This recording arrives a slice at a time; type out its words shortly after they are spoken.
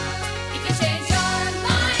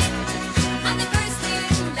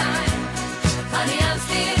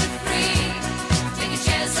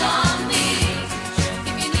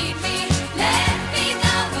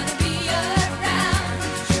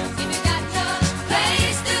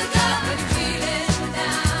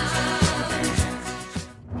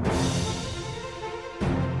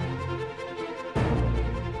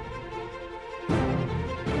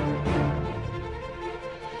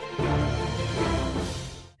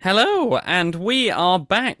Hello, and we are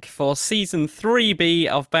back for season 3B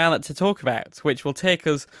of Ballot to Talk About, which will take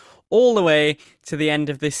us all the way to the end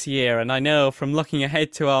of this year. And I know from looking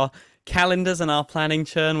ahead to our calendars and our planning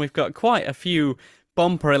churn, we've got quite a few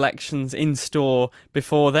bumper elections in store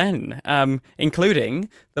before then, including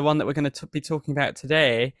the one that we're going to be talking about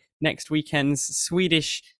today, next weekend's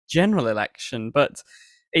Swedish general election. But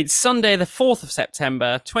it's Sunday, the 4th of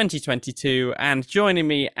September, 2022, and joining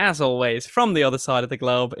me, as always, from the other side of the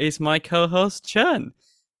globe is my co host, Chern.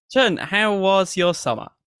 Chern, how was your summer?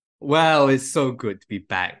 Well, it's so good to be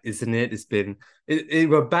back, isn't it?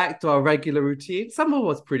 We're back to our regular routine. Summer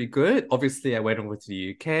was pretty good. Obviously, I went over to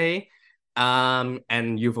the UK,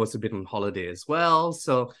 and you've also been on holiday as well.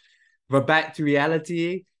 So we're back to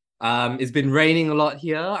reality. It's been raining a lot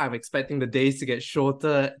here. I'm expecting the days to get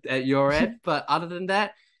shorter at your end, but other than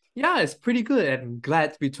that, yeah, it's pretty good. And I'm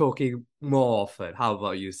glad to be talking more often. How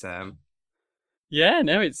about you, Sam? Yeah,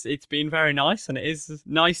 no, it's been very nice, and it is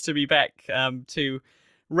nice to be back to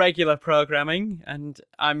regular programming. And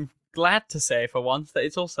I'm glad to say for once that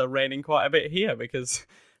it's also raining quite a bit here because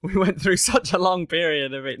we went through such a long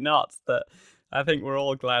period of it not that I think we're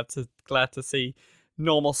all glad to see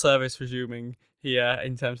normal service resuming here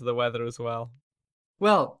in terms of the weather as well.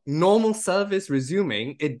 Well, normal service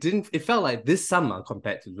resuming, it felt like this summer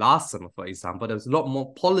compared to last summer, for example, there was a lot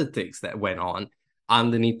more politics that went on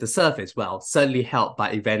underneath the surface. Well, certainly helped by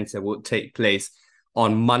events that would take place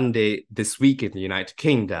on Monday this week in the United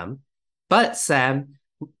Kingdom. But Sam,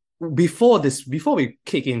 before we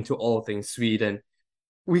kick into all things Sweden,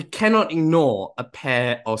 we cannot ignore a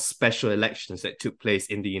pair of special elections that took place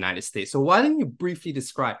in the United States. So why don't you briefly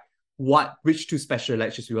describe which two special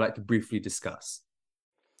elections we would like to briefly discuss?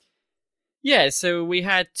 Yeah, so we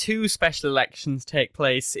had two special elections take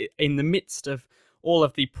place in the midst of all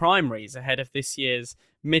of the primaries ahead of this year's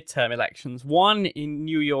midterm elections. One in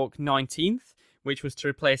New York 19th, which was to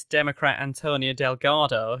replace Democrat Antonia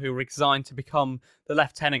Delgado, who resigned to become the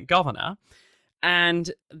lieutenant governor, and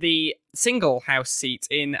the single House seat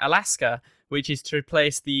in Alaska, which is to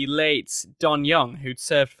replace the late Don Young, who'd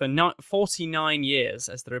served for 49 years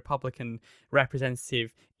as the Republican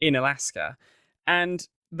representative in Alaska. And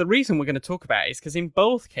the reason we're going to talk about it is because in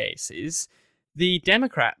both cases, the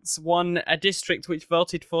Democrats won a district which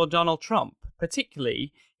voted for Donald Trump,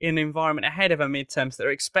 particularly in an environment ahead of a midterms that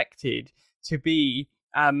are expected to be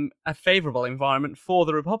a favourable environment for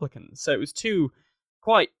the Republicans. So it was two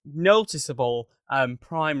quite noticeable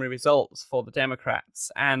primary results for the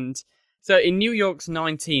Democrats. And so in New York's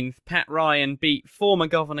 19th, Pat Ryan beat former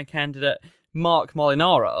governor candidate Mark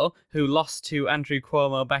Molinaro, who lost to Andrew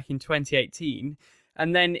Cuomo back in 2018.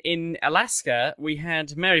 And then in Alaska, we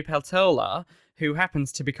had Mary Peltola, who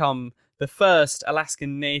happens to become the first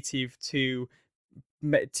Alaskan native to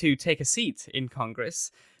take a seat in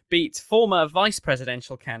Congress, beat former vice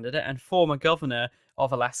presidential candidate and former governor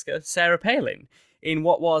of Alaska, Sarah Palin, in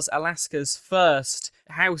what was Alaska's first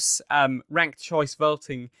House ranked choice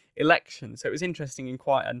voting election. So it was interesting in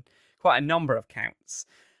quite a number of counts.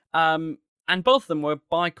 And both of them were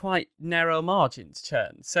by quite narrow margins,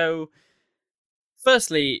 Chern. So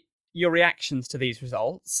firstly, your reactions to these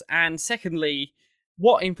results, and secondly,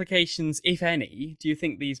 what implications, if any, do you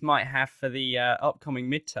think these might have for the upcoming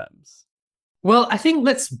midterms? Well, I think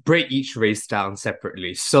let's break each race down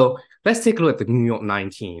separately. So let's take a look at the New York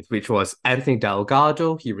 19th, which was Anthony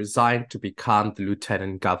Delgado. He resigned to become the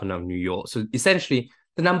lieutenant governor of New York. So essentially,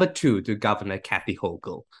 the number two to Governor Kathy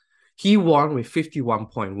Hochul. He won with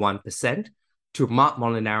 51.1% to Mark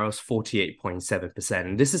Molinaro's 48.7%.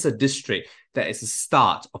 And this is a district that is the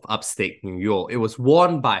start of upstate New York. It was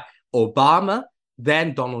won by Obama,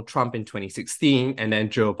 then Donald Trump in 2016, and then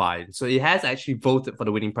Joe Biden. So it has actually voted for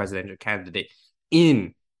the winning presidential candidate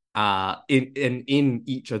in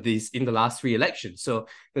each of these in the last three elections. So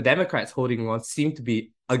the Democrats holding on seem to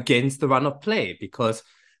be against the run of play because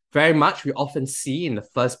very much we often see in the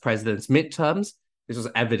first president's midterms. This was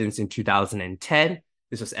evidence in 2010.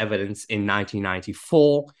 This was evidence in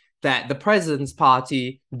 1994 that the president's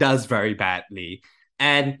party does very badly.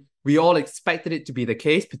 And we all expected it to be the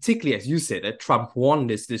case, particularly as you said, that Trump won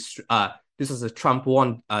this was a Trump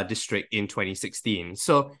won district in 2016.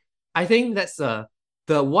 So I think that's the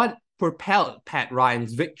what propelled Pat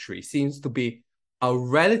Ryan's victory seems to be a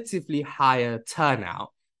relatively higher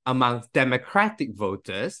turnout among Democratic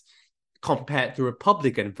voters compared to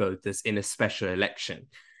Republican voters in a special election.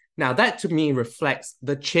 Now, that to me reflects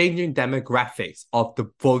the changing demographics of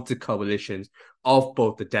the voter coalitions of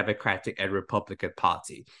both the Democratic and Republican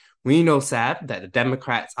Party. We know, Sam, that the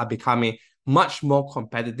Democrats are becoming much more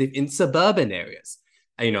competitive in suburban areas,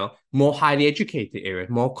 more highly educated areas,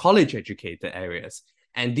 more college educated areas.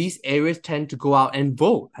 And these areas tend to go out and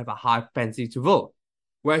vote, have a high propensity to vote.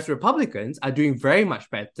 Whereas Republicans are doing very much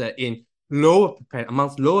better in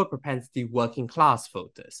amongst lower propensity working class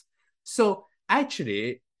voters. So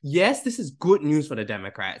actually, yes, this is good news for the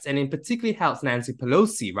Democrats, and it particularly helps Nancy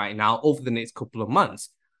Pelosi right now over the next couple of months,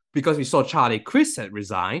 because we saw Charlie Crist had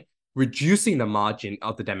resigned, reducing the margin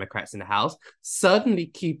of the Democrats in the House, certainly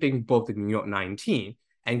keeping both the New York 19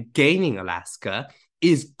 and gaining Alaska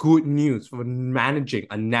is good news for managing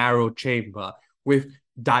a narrow chamber with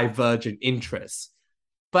divergent interests.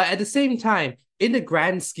 But at the same time, in the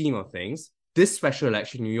grand scheme of things, this special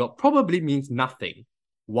election in New York probably means nothing.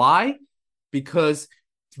 Why? Because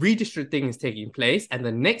redistricting is taking place, and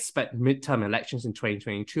the next midterm elections in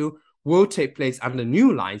 2022 will take place under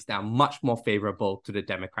new lines that are much more favorable to the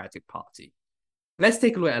Democratic Party. Let's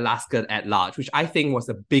take a look at Alaska at large, which I think was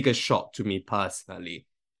the biggest shock to me personally.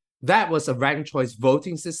 That was a ranked choice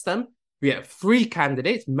voting system. We had 3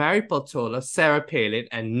 candidates, Mary Peltola, Sarah Palin,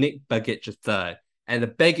 and Nick Begich III. And the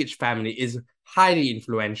Begich family is highly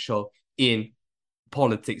influential in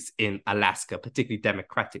politics in Alaska, particularly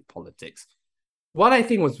Democratic politics. What I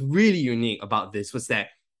think was really unique about this was that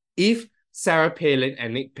if Sarah Palin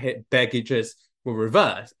and Nick Begich were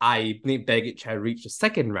reversed, i.e. Nick Begich had reached the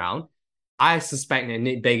second round, I suspect that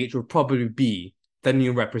Nick Begich would probably be the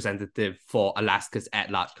new representative for Alaska's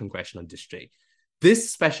at-large congressional district.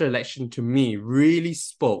 This special election, to me, really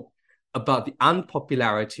spoke about the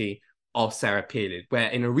unpopularity of Sarah Palin, where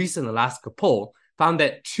in a recent Alaska poll, found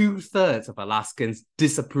that 2/3 of Alaskans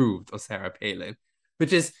disapproved of Sarah Palin,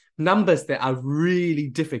 which is numbers that are really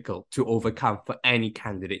difficult to overcome for any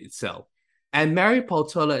candidate itself. And Mary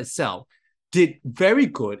Peltola itself did very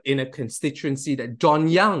good in a constituency that John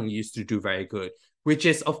Young used to do very good, which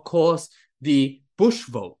is, of course, the Bush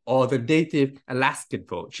vote or the Native Alaskan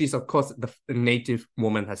vote. She's, of course, the Native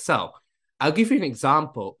woman herself. I'll give you an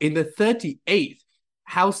example. In the 38th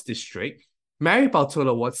House district, Mary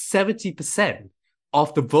Peltola was 70%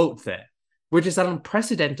 of the vote there, which is an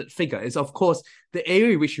unprecedented figure. It's, of course, the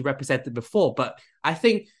area which she represented before. But I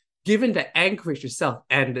think given that Anchorage itself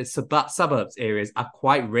and the suburbs areas are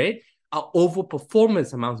quite red, our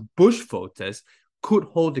overperformance amongst Bush voters could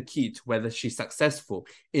hold the key to whether she's successful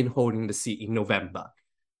in holding the seat in November.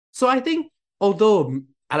 So I think, although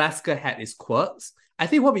Alaska had its quirks, I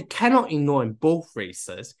think what we cannot ignore in both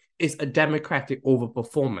races is a Democratic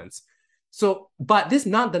overperformance. So, but this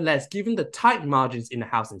nonetheless, given the tight margins in the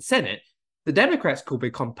House and Senate, the Democrats could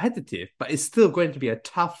be competitive, but it's still going to be a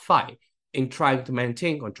tough fight in trying to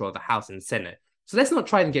maintain control of the House and Senate. So let's not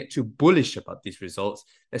try and get too bullish about these results.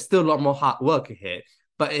 There's still a lot more hard work ahead.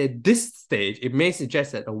 But at this stage, it may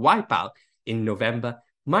suggest that a wipeout in November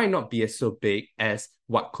might not be as so big as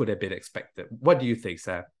what could have been expected. What do you think,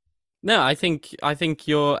 Sam? No, I think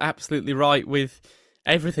you're absolutely right with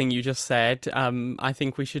everything you just said. I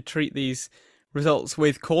think we should treat these results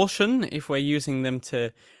with caution if we're using them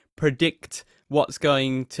to predict what's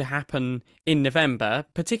going to happen in November,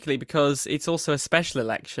 particularly because it's also a special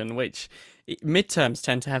election, which midterms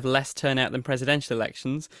tend to have less turnout than presidential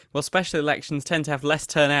elections. Well, special elections tend to have less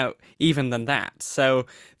turnout even than that. So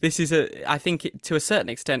this is I think to a certain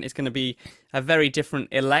extent, it's going to be a very different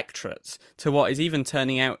electorate to what is even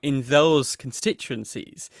turning out in those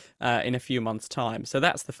constituencies in a few months' time. So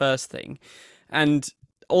that's the first thing. And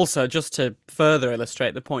also, just to further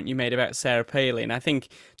illustrate the point you made about Sarah Palin, I think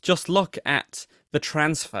just look at the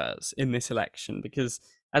transfers in this election, because,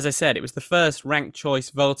 as I said, it was the first ranked choice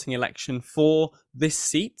voting election for this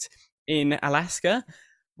seat in Alaska.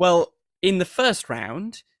 Well, in the first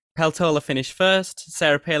round, Peltola finished first,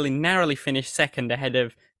 Sarah Palin narrowly finished second ahead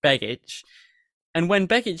of Begich. And when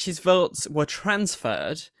Begich's votes were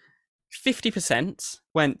transferred, 50%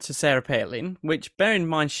 went to Sarah Palin, which, bear in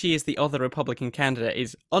mind, she is the other Republican candidate,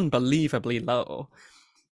 is unbelievably low.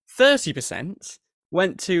 30%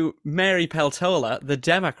 went to Mary Peltola, the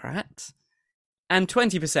Democrat, and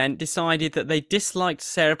 20% decided that they disliked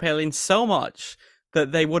Sarah Palin so much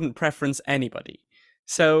that they wouldn't preference anybody.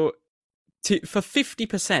 So for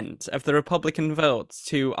 50% of the Republican votes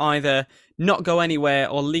to either not go anywhere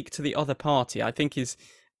or leak to the other party, I think is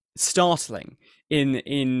startling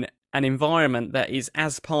in an environment that is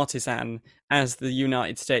as partisan as the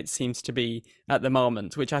United States seems to be at the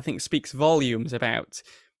moment, which I think speaks volumes about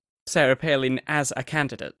Sarah Palin as a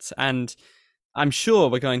candidate. And I'm sure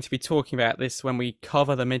we're going to be talking about this when we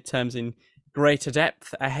cover the midterms in greater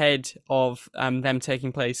depth ahead of them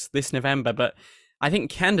taking place this November. But I think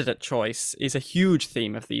candidate choice is a huge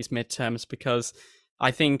theme of these midterms, because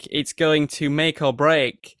I think it's going to make or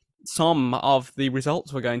break some of the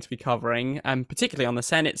results we're going to be covering, and particularly on the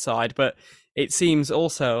Senate side, but it seems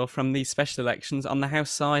also from these special elections on the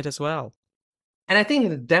House side as well. And I think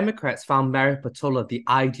the Democrats found Mary Peltola the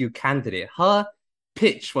ideal candidate. Her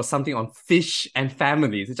pitch was something on fish and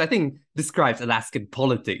families, which I think describes Alaskan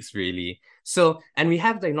politics really. So, and we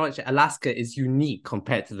have to acknowledge that Alaska is unique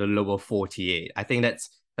compared to the lower 48. I think that's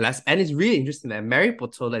Alaska, and it's really interesting that Mary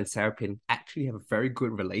Peltola and Sarah Palin actually have a very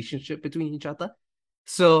good relationship between each other.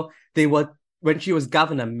 So they were when she was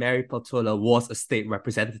governor, Mary Peltola was a state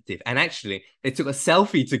representative, and actually they took a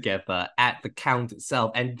selfie together at the count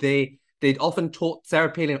itself, and they'd often talked.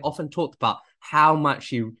 Sarah Palin often talked about how much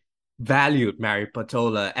she valued Mary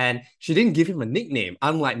Peltola, and she didn't give him a nickname,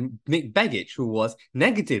 unlike Nick Begich, who was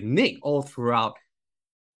negative Nick all throughout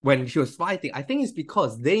when she was fighting. I think it's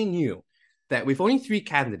because they knew that with only three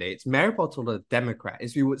candidates, Mary Peltola, Democrat,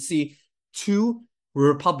 is we would see two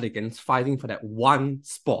Republicans fighting for that one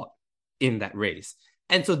spot in that race.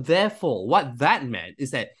 And so therefore, what that meant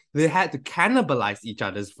is that they had to cannibalize each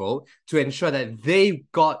other's vote to ensure that they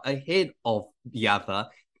got ahead of the other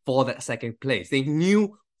for that second place. They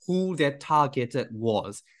knew who their targeted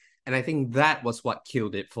was. And I think that was what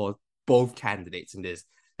killed it for both candidates in this.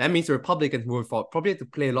 That means the Republicans moving forward probably have to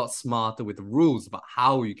play a lot smarter with the rules about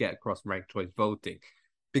how you get across ranked choice voting.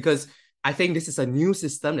 Because I think this is a new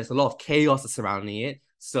system. There's a lot of chaos surrounding it.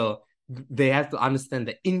 So they have to understand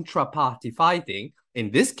that intra-party fighting, in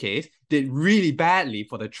this case, did really badly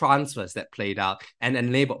for the transfers that played out and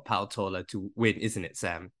enabled Peltola to win, isn't it,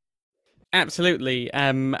 Sam? Absolutely.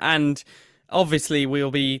 And obviously,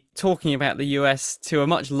 we'll be talking about the US to a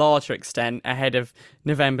much larger extent ahead of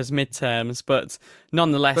November's midterms, but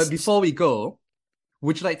nonetheless. But before we go,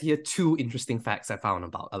 would you like to hear two interesting facts I found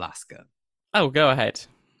about Alaska? Oh, go ahead.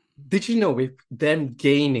 Did you know with them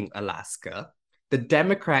gaining Alaska, the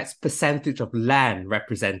Democrats' percentage of land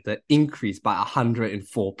represented increased by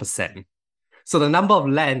 104%. So the number of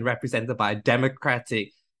land represented by a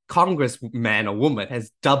Democratic congressman or woman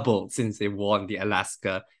has doubled since they won the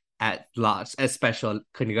Alaska at large, a special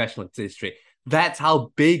congressional district. That's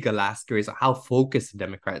how big Alaska is, or how focused the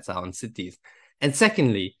Democrats are on cities. And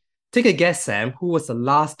secondly, take a guess, Sam, who was the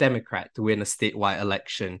last Democrat to win a statewide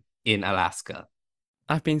election in Alaska?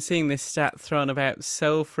 I've been seeing this stat thrown about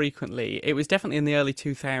so frequently. It was definitely in the early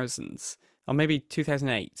 2000s, or maybe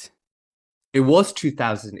 2008. It was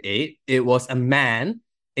 2008. It was a man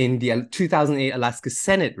in the 2008 Alaska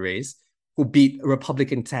Senate race who beat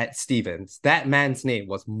Republican Ted Stevens. That man's name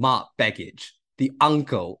was Mark Begich, the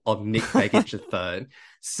uncle of Nick Begich III.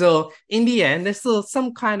 So in the end, there's still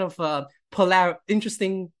some kind of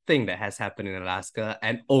interesting thing that has happened in Alaska,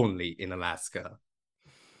 and only in Alaska.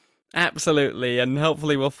 Absolutely, and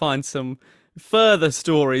hopefully we'll find some further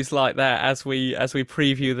stories like that as we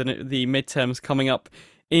preview the midterms coming up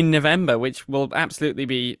in November, which will absolutely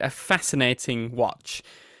be a fascinating watch.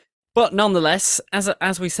 But nonetheless,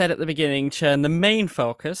 as we said at the beginning, Chern, the main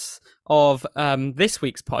focus of this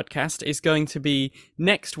week's podcast is going to be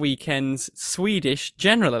next weekend's Swedish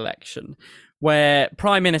general election, where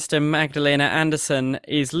Prime Minister Magdalena Andersson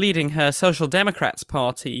is leading her Social Democrats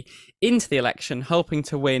party into the election, hoping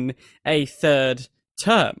to win a third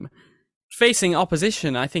term. Facing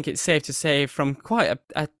opposition, I think it's safe to say, from quite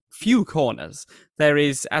a few corners. There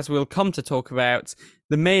is, as we'll come to talk about,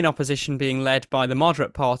 the main opposition being led by the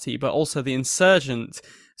Moderate Party, but also the insurgent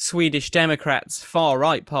Swedish Democrats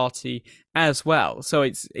far-right party as well. So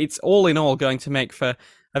it's all in all going to make for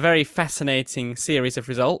a very fascinating series of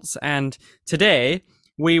results. And today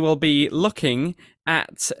we will be looking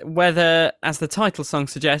at whether, as the title song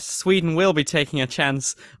suggests, Sweden will be taking a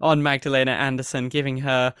chance on Magdalena Andersson, giving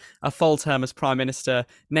her a full term as Prime Minister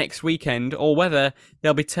next weekend, or whether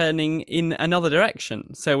they'll be turning in another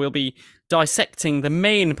direction. So we'll be dissecting the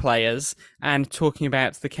main players and talking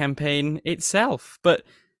about the campaign itself. But,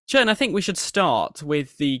 Chern, I think we should start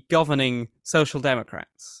with the governing Social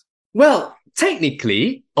Democrats. Well,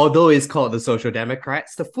 technically, although it's called the Social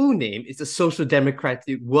Democrats, the full name is the Social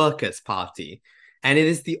Democratic Workers' Party, and it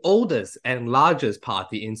is the oldest and largest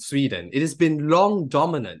party in Sweden. It has been long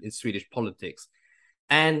dominant in Swedish politics.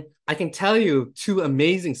 And I can tell you two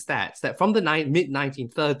amazing stats that from the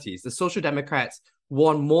mid-1930s, the Social Democrats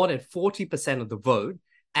won more than 40% of the vote,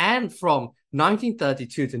 and from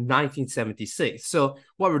 1932 to 1976. So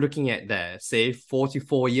what we're looking at there, say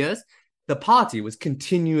 44 years, the party was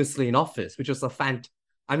continuously in office, which was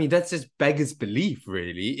that's just beggars belief,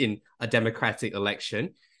 really, in a democratic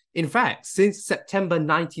election. In fact, since September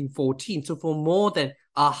 1914, so for more than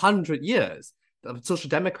 100 years, the Social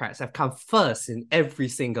Democrats have come first in every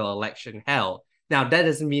single election held. Now, that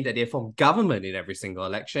doesn't mean that they form government in every single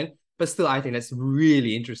election, But still, I think that's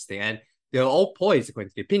really interesting. And they're all poised, according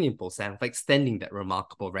to the opinion poll, Sam, for extending that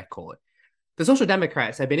remarkable record. The Social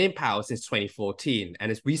Democrats have been in power since 2014,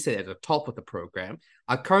 and as we said at the top of the program,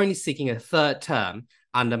 are currently seeking a third term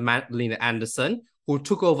under Magdalena Andersson, who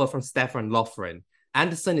took over from Stefan Löfven.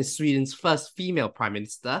 Andersson is Sweden's first female prime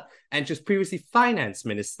minister, and she was previously finance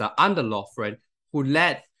minister under Löfven, who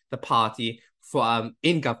led the party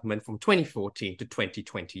in government from 2014 to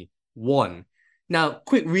 2021. Now,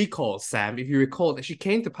 quick recall, Sam, if you recall that she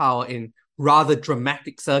came to power in rather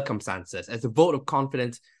dramatic circumstances as a vote of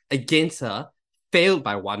confidence against her failed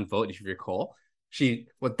by one vote, if you recall. She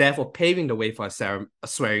was therefore paving the way for a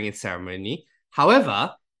swearing-in ceremony.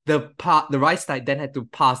 However, the Reichstag then had to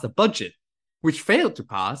pass the budget, which failed to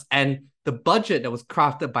pass, and the budget that was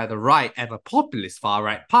crafted by the right and the populist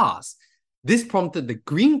far-right passed. This prompted the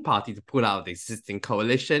Green Party to pull out of the existing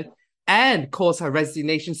coalition and caused her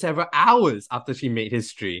resignation several hours after she made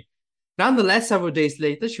history. Nonetheless, several days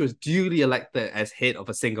later, she was duly elected as head of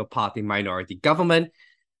a single-party minority government,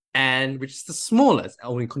 and which is the smallest,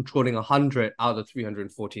 only controlling 100 out of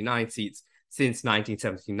 349 seats since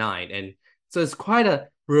 1979. And so it's quite a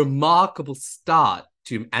remarkable start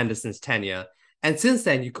to Andersson's tenure. And since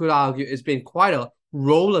then, you could argue it's been quite a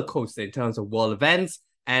roller coaster in terms of world events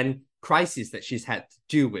and crises that she's had to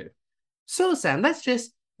deal with. So, Sam, let's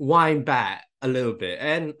just wind back a little bit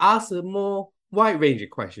and ask a more wide-ranging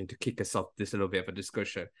question to kick us off this little bit of a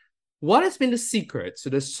discussion. What has been the secret to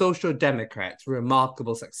the Social Democrats'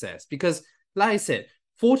 remarkable success? Because, like I said,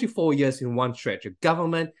 44 years in one stretch of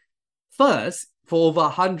government, first, for over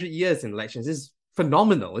 100 years in elections, is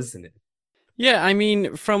phenomenal, isn't it? Yeah, I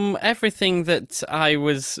mean, from everything that I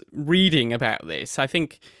was reading about this, I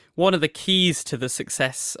think one of the keys to the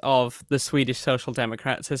success of the Swedish Social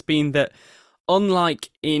Democrats has been that, unlike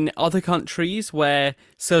in other countries where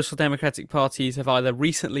social democratic parties have either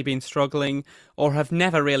recently been struggling or have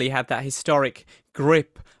never really had that historic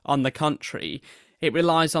grip on the country, it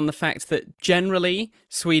relies on the fact that generally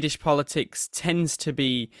Swedish politics tends to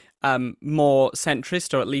be more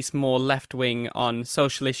centrist, or at least more left-wing on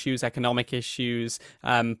social issues, economic issues,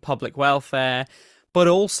 public welfare. But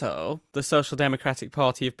also, the Social Democratic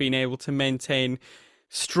Party have been able to maintain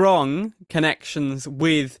strong connections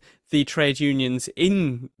with the trade unions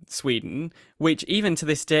in Sweden, which even to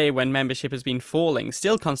this day, when membership has been falling,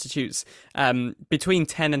 still constitutes between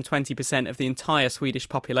 10 and 20% of the entire Swedish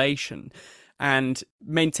population. And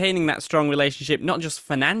maintaining that strong relationship, not just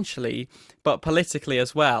financially, but politically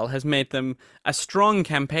as well, has made them a strong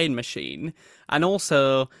campaign machine. And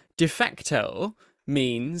also, de facto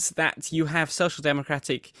means that you have Social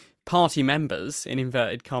Democratic Party members, in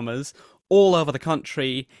inverted commas, all over the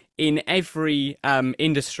country, in every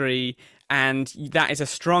industry, and that is a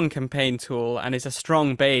strong campaign tool and is a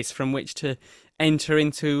strong base from which to enter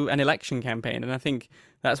into an election campaign. And I think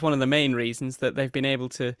that's one of the main reasons that they've been able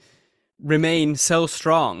to remain so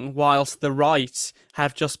strong, whilst the right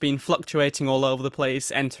have just been fluctuating all over the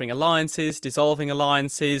place, entering alliances, dissolving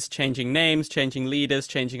alliances, changing names, changing leaders,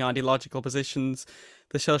 changing ideological positions.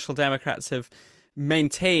 The Social Democrats have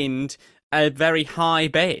maintained a very high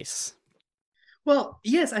base. Well,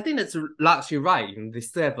 yes, I think that's largely right. They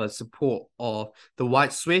still have a support of the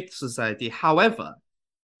white Swiss society. However,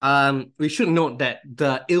 we should note that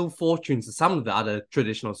the ill fortunes of some of the other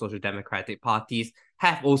traditional social democratic parties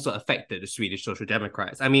have also affected the Swedish Social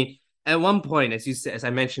Democrats. I mean, at one point, as you said, as I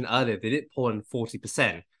mentioned earlier, they did poll in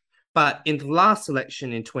 40%. But in the last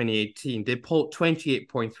election in 2018, they polled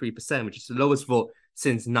 28.3%, which is the lowest vote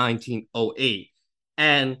since 1908.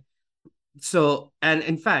 And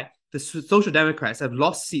in fact, the Social Democrats have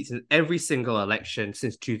lost seats in every single election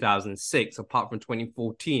since 2006, apart from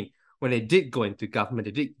 2014, when they did go into government.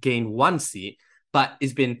 They did gain one seat, but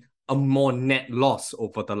it's been a more net loss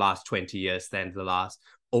over the last 20 years than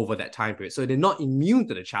over that time period. So they're not immune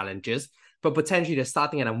to the challenges, but potentially they're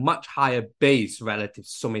starting at a much higher base relative to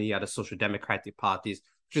so many other social democratic parties,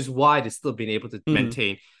 which is why they've still been able to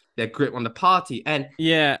maintain their grip on the party. And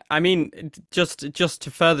yeah, I mean, just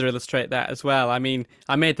to further illustrate that as well, I mean,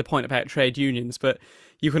 I made the point about trade unions, but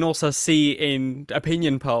you can also see in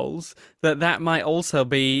opinion polls that might also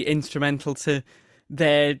be instrumental to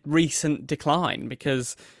their recent decline,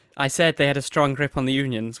 because I said they had a strong grip on the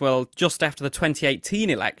unions. Well, just after the 2018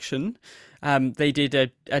 election, they did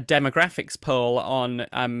a demographics poll on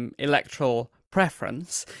electoral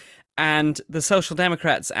preference, and the Social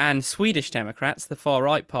Democrats and Swedish Democrats, the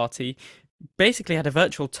far-right party, basically had a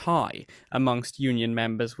virtual tie amongst union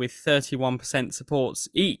members with 31% supports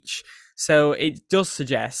each. So it does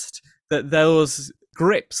suggest that those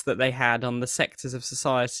grips that they had on the sectors of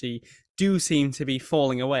society do seem to be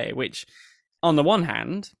falling away, which, on the one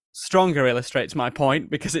hand, stronger illustrates my point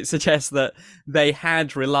because it suggests that they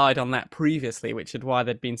had relied on that previously, which is why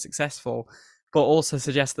they'd been successful, but also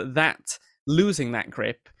suggests that losing that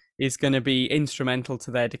grip is going to be instrumental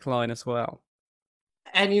to their decline as well.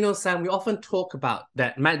 And Sam, we often talk about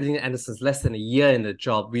that Magdalena Anderson's less than a year in the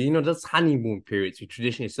job. Those honeymoon periods we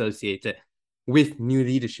traditionally associated with new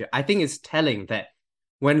leadership. I think it's telling that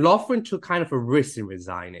when Loughran took kind of a risk in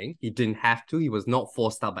resigning, he didn't have to. He was not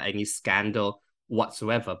forced out by any scandal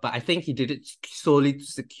whatsoever. But I think he did it solely to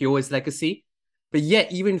secure his legacy. But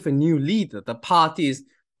yet, even for new leader, the party is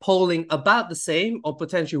polling about the same or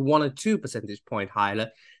potentially 1 or 2 percentage point higher,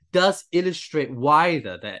 does illustrate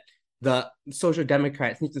wider that the Social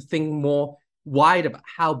Democrats need to think more wide about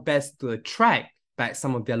how best to attract back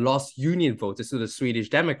some of their lost union voters to the Swedish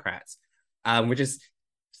Democrats, which is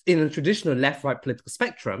in a traditional left-right political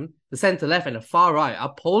spectrum, the center-left and the far-right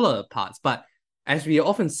are polar parts. But as we are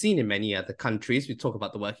often seen in many other countries, we talk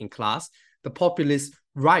about the working class, the populist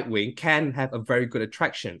right-wing can have a very good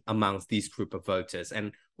attraction amongst these group of voters.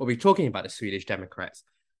 And we'll be talking about the Swedish Democrats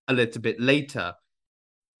a little bit later.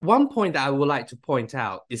 One point that I would like to point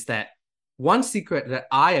out is that one secret that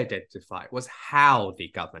I identified was how they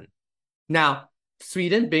govern. Now,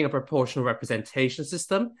 Sweden, being a proportional representation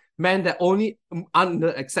system, meant that only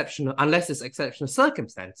unless it's exceptional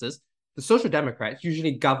circumstances, the Social Democrats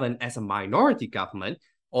usually govern as a minority government,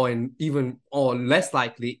 or less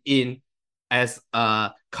likely as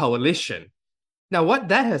a coalition. Now, what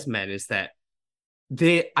that has meant is that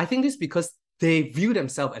I think this is because they view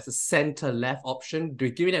themselves as a center-left option. They're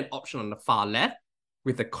giving an option on the far left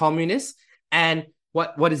with the communists, and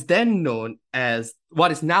what is now known as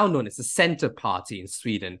the Center Party in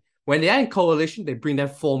Sweden. When they are in coalition, they bring them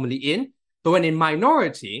formally in. But when in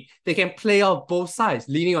minority, they can play off both sides,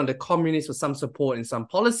 leaning on the communists for some support in some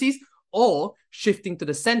policies, or shifting to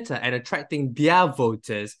the center and attracting their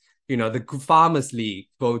voters, the Farmers League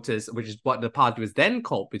voters, which is what the party was then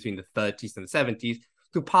called between the 30s and the 70s,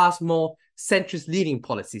 to pass more centrist leading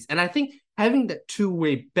policies. And I think having that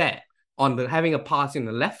two-way bet on having a party on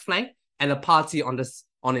the left flank and a party on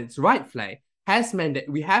its right flank has meant that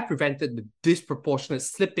we have prevented the disproportionate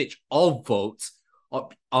slippage of votes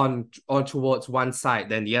on towards one side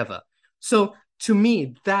than the other. So to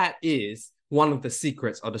me, that is one of the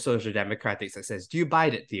secrets of the social democratic success. Do you buy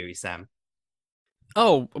that theory, Sam?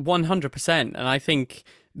 Oh, 100%. And I think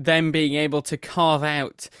them being able to carve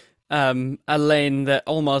out a lane that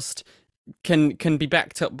almost can be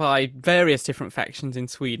backed up by various different factions in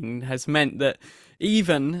Sweden has meant that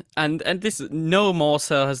even and this no more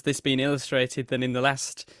so has this been illustrated than in the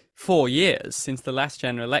last 4 years since the last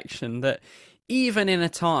general election, that even in a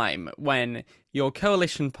time when your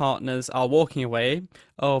coalition partners are walking away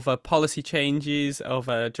over policy changes,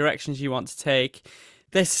 over directions you want to take,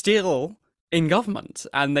 they're still in government,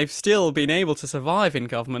 and they've still been able to survive in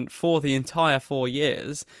government for the entire 4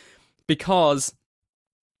 years because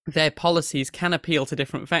their policies can appeal to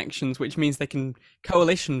different factions, which means they can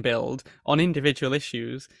coalition build on individual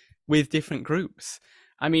issues with different groups.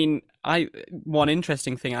 I mean, one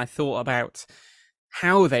interesting thing I thought about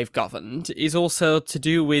how they've governed is also to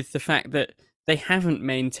do with the fact that they haven't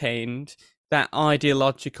maintained that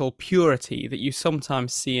ideological purity that you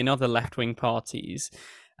sometimes see in other left-wing parties,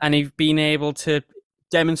 and they've been able to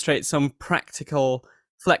demonstrate some practical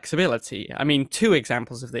flexibility. I mean, 2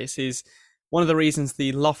 examples of this is one of the reasons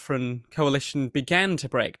the Loughran coalition began to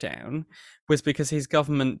break down was because his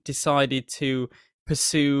government decided to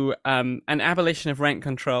pursue an abolition of rent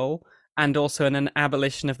control and also an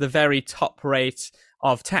abolition of the very top rate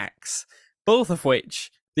of tax, both of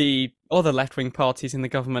which the other left-wing parties in the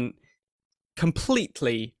government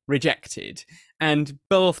completely rejected, and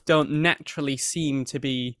both don't naturally seem to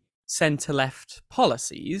be centre-left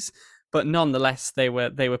policies, but nonetheless they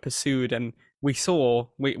were pursued, and we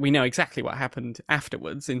know exactly what happened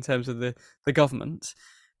afterwards in terms of the government.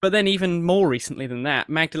 But then even more recently than that,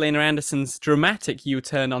 Magdalena Andersson's dramatic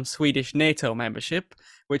U-turn on Swedish NATO membership,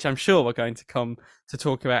 which I'm sure we're going to come to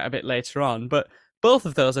talk about a bit later on. But both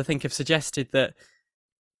of those, I think, have suggested that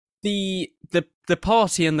the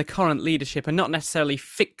party and the current leadership are not necessarily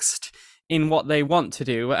fixed in what they want to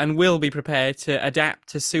do and will be prepared to adapt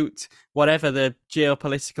to suit whatever the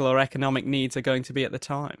geopolitical or economic needs are going to be at the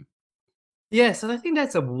time. Yes, and I think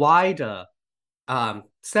that's a wider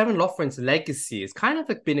Stephen Loughran's legacy has kind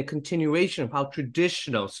of been a continuation of how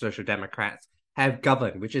traditional social democrats have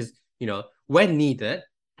governed, which is, when needed,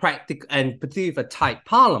 practical, and particularly for tight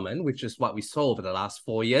parliament, which is what we saw over the last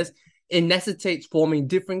 4 years, it necessitates forming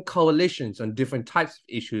different coalitions on different types of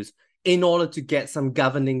issues in order to get some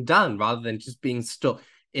governing done, rather than just being stuck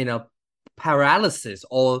in a paralysis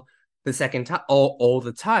or the second time or all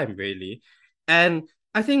the time, really. And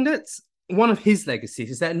I think that's one of his legacies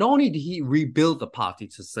is that not only did he rebuild the party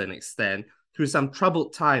to a certain extent through some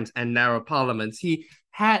troubled times and narrow parliaments, he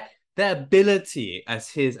had the ability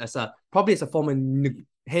as a probably as a former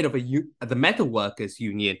head of the metal workers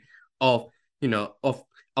union of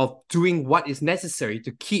of doing what is necessary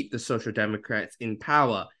to keep the Social Democrats in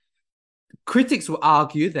power. Critics will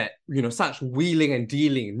argue that such wheeling and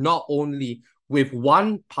dealing not only with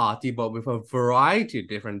one party but with a variety of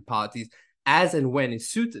different parties as and when it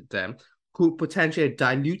suited them could potentially have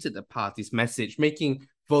diluted the party's message, making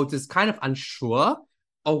voters kind of unsure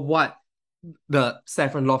of what the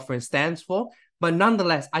Stefan Lofgren stands for. But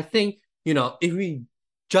nonetheless, I think if we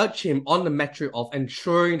judge him on the metric of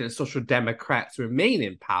ensuring that Social Democrats remain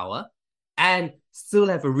in power and still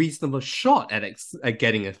have a reasonable shot at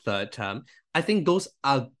getting a third term, I think those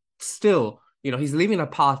are still, he's leaving a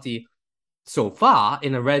party so far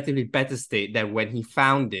in a relatively better state than when he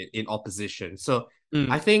found it in opposition. So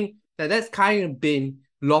I think that's kind of been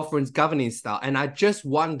Lofgren's governing style. And I just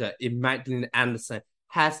wonder if Magdalena Andersson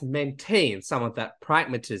has maintained some of that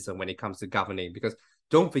pragmatism when it comes to governing, because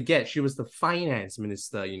don't forget, she was the finance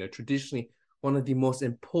minister, traditionally one of the most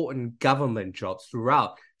important government jobs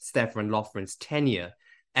throughout Stefan Lofgren's tenure.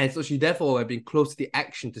 And so she therefore had been close to the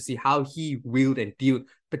action to see how he wheeled and dealt,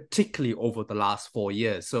 particularly over the last 4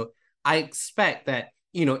 years. So I expect that,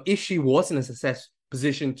 if she was in a success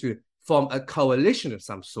position to form a coalition of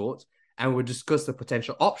some sort, and we'll discuss the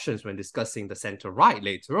potential options when discussing the center-right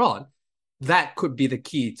later on, that could be the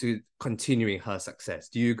key to continuing her success.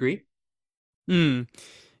 Do you agree?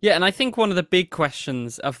 Yeah, and I think one of the big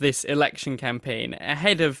questions of this election campaign,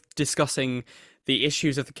 ahead of discussing the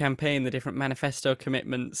issues of the campaign, the different manifesto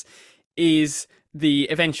commitments, is the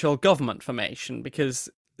eventual government formation, because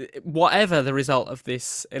whatever the result of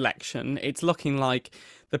this election, it's looking like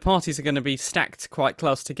the parties are going to be stacked quite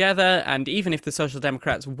close together, and even if the Social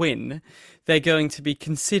Democrats win, they're going to be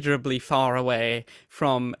considerably far away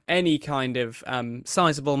from any kind of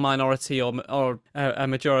sizable minority or a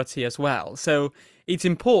majority as well. So it's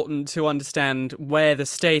important to understand where the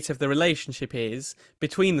state of the relationship is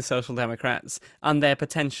between the Social Democrats and their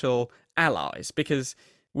potential allies, because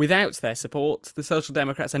without their support, the Social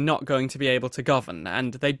Democrats are not going to be able to govern,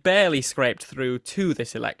 and they barely scraped through to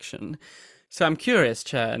this election. So I'm curious,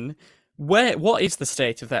 Chern, what is the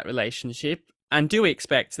state of that relationship? And do we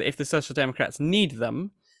expect that if the Social Democrats need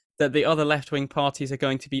them, that the other left-wing parties are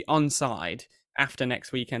going to be on side after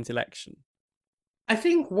next weekend's election? I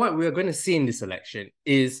think what we're going to see in this election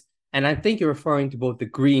is, and I think you're referring to both the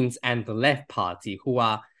Greens and the Left Party, who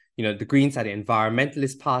are, the Greens are the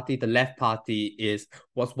environmentalist party, the Left Party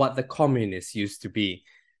was what the communists used to be.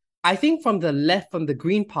 I think from the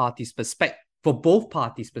Green Party's perspective, for both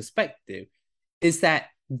parties' perspective, is that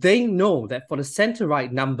they know that for the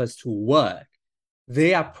center-right numbers to work,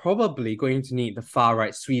 they are probably going to need the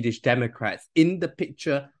far-right Swedish Democrats in the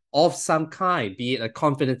picture of some kind, be it a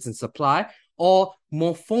confidence in supply or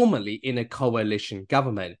more formally in a coalition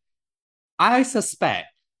government. I suspect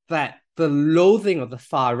that the loathing of the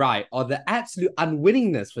far right or the absolute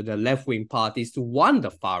unwillingness for the left-wing parties to want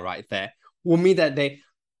the far right there will mean that they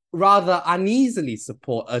rather uneasily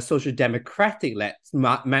support a social democratic-led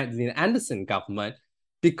Magdalena Andersson government,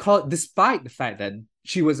 because despite the fact that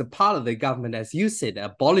she was a part of the government, as you said,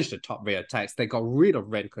 that abolished the top rail tax, that got rid of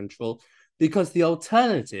rent control, because the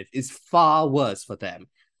alternative is far worse for them.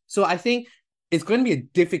 So I think it's going to be a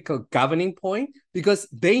difficult governing point, because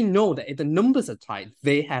they know that if the numbers are tight,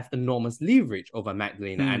 they have enormous leverage over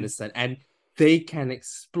Magdalena Andersson, and they can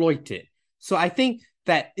exploit it. So I think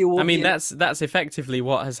that it will. I mean, that's effectively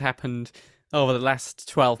what has happened over the last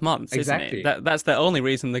 12 months, exactly. Isn't it? That's the only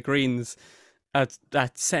reason the Greens are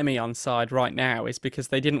semi on side right now, is because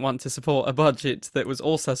they didn't want to support a budget that was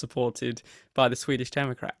also supported by the Swedish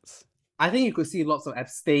Democrats. I think you could see lots of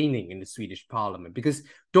abstaining in the Swedish parliament, because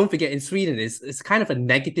don't forget, in Sweden, it's kind of a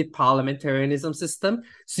negative parliamentarianism system.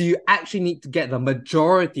 So you actually need to get the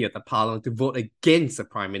majority of the parliament to vote against the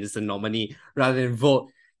prime minister nominee rather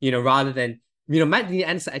than Magdalena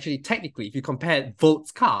Andersson actually, technically, if you compare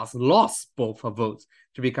votes cast, lost both her votes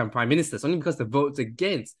to become prime minister, only because the votes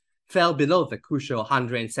against fell below the crucial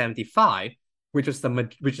 175, which is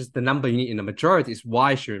the number you need in the majority, is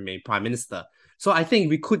why she remained prime minister. So I think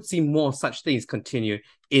we could see more such things continue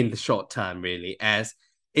in the short term, really, as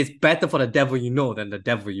it's better for the devil you know than the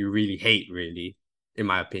devil you really hate, really, in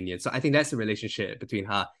my opinion. So I think that's the relationship between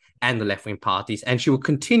her and the left-wing parties, and she will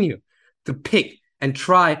continue to pick and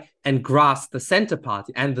try and grasp the center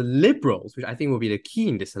party and the liberals, which I think will be the key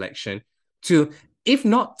in this election, to, if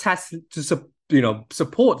not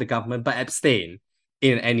support the government, but abstain.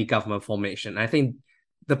 in any government formation. I think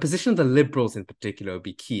the position of the Liberals in particular will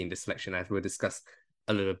be key in this election, as we'll discuss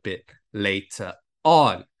a little bit later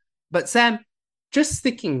on. But Sam, just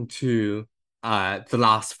sticking to the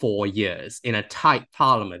last 4 years in a tight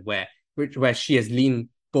parliament where she has leaned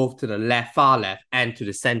both to the left, far left, and to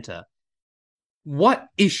the center, what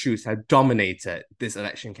issues have dominated this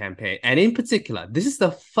election campaign? And in particular, this is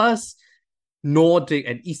the first Nordic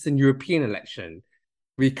and Eastern European election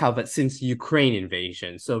we covered since Ukraine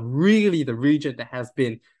invasion. So really the region that has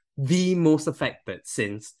been the most affected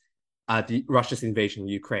since Russia's invasion of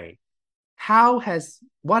Ukraine. What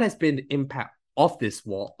has been the impact of this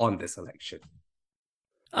war on this election?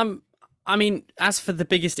 I mean, as for the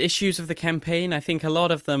biggest issues of the campaign, I think a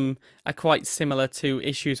lot of them are quite similar to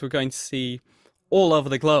issues we're going to see all over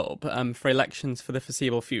the globe for elections for the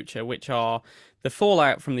foreseeable future, which are the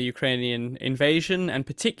fallout from the Ukrainian invasion and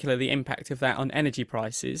particularly the impact of that on energy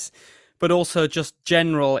prices, but also just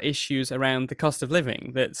general issues around the cost of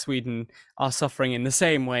living that Sweden are suffering in the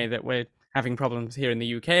same way that we're having problems here in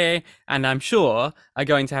the UK, and I'm sure are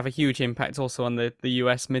going to have a huge impact also on the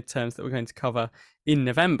US midterms that we're going to cover in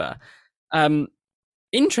November.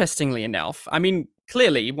 Interestingly enough, I mean,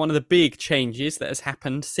 clearly one of the big changes that has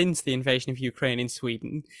happened since the invasion of Ukraine in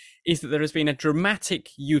Sweden is that there has been a dramatic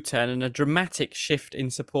U-turn and a dramatic shift in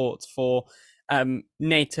support for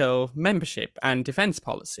NATO membership and defense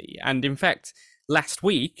policy. And in fact, last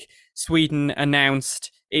week, Sweden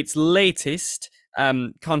announced its latest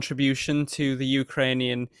contribution to the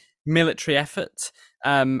Ukrainian military effort.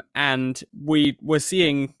 And we were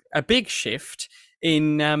seeing a big shift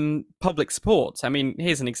in public support. I mean,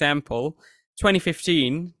 here's an example.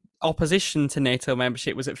 2015, opposition to NATO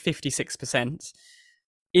membership was at 56%.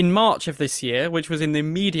 In March of this year, which was in the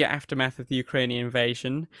immediate aftermath of the Ukrainian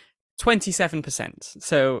invasion, 27%.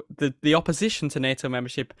 So the opposition to NATO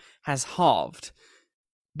membership has halved.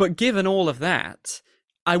 But given all of that,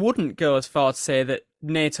 I wouldn't go as far to say that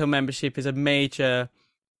NATO membership is a major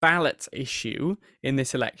ballot issue in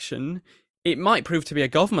this election. It might prove to be a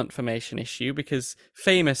government formation issue because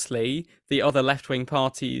famously the other left-wing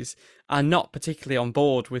parties are not particularly on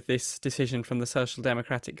board with this decision from the Social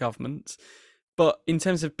Democratic government. But in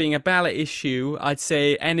terms of being a ballot issue, I'd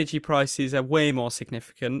say energy prices are way more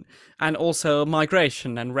significant, and also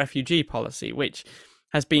migration and refugee policy, which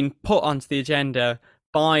has been put onto the agenda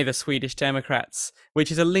by the Swedish Democrats,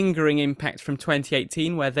 which is a lingering impact from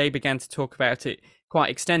 2018, where they began to talk about it quite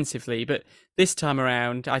extensively. But this time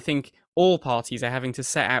around, I think all parties are having to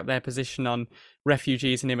set out their position on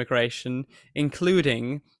refugees and immigration,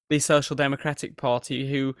 including the Social Democratic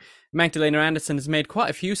Party, who Magdalena Andersson has made quite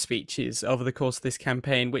a few speeches over the course of this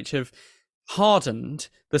campaign, which have hardened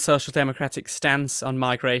the Social Democratic stance on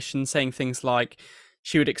migration, saying things like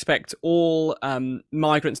she would expect all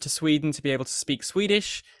migrants to Sweden to be able to speak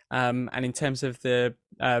Swedish, and in terms of the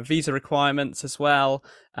visa requirements as well.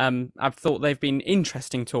 I've thought they've been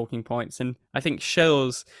interesting talking points, and I think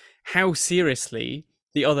shows how seriously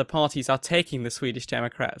the other parties are taking the Swedish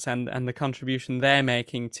Democrats and the contribution they're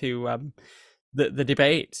making to the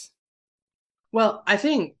debate. Well, I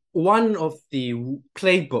think one of the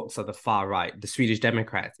playbooks of the far right, the Swedish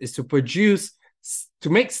Democrats, is to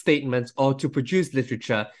make statements or to produce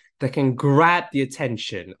literature that can grab the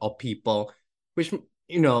attention of people, which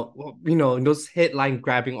in those headline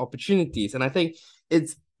grabbing opportunities. And I think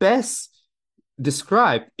it's best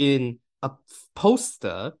described in a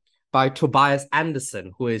poster by Tobias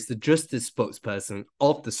Andersson, who is the justice spokesperson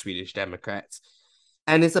of the Swedish Democrats.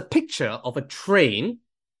 And it's a picture of a train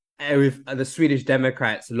with the Swedish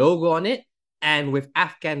Democrats logo on it and with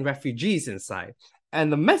Afghan refugees inside.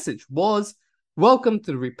 And the message was, "Welcome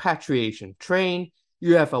to the repatriation train.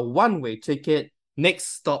 You have a one-way ticket. Next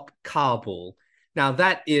stop, Kabul." Now,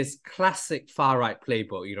 that is classic far-right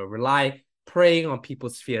playbook, preying on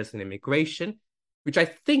people's fears in immigration, which I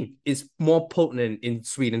think is more potent in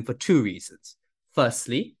Sweden for two reasons.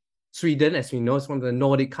 Firstly, Sweden, as we know, is one of the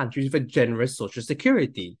Nordic countries with a generous social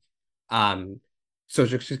security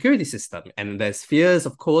system. And there's fears,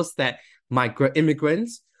 of course, that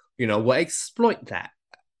immigrants, will exploit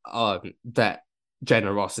that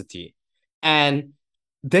generosity. And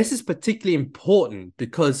this is particularly important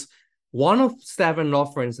because one of Stefan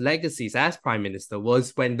Löfven's legacies as prime minister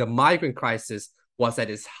was when the migrant crisis was at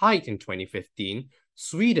its height in 2015,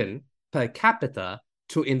 Sweden per capita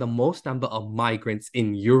took in the most number of migrants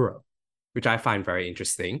in Europe, which I find very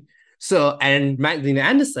interesting. So, and Magdalena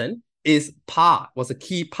Andersson was a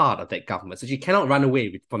key part of that government. So she cannot run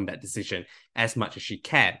away from that decision as much as she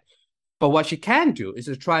can. But what she can do is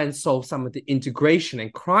to try and solve some of the integration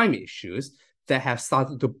and crime issues that have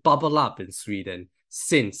started to bubble up in Sweden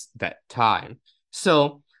since that time.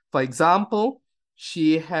 So, for example,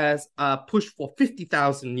 she has pushed for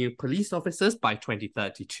 50,000 new police officers by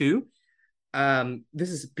 2032. This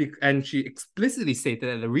is big, and she explicitly stated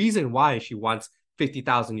that the reason why she wants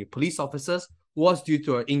 50,000 new police officers was due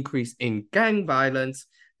to an increase in gang violence,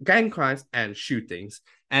 gang crimes, and shootings.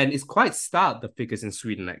 And it's quite stark, the figures in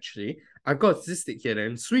Sweden, actually. I've got a statistic here that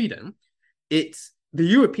in Sweden, it's the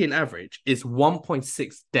European average is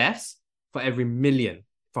 1.6 deaths for every million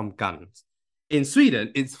from guns. In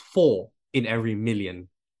Sweden, it's 4 in every million.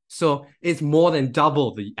 So it's more than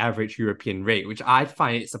double the average European rate, which I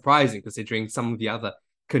find it surprising considering some of the other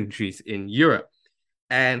countries in Europe.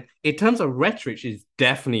 And in terms of rhetoric, she's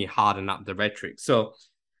definitely hardened up the rhetoric. So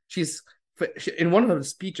she's in one of the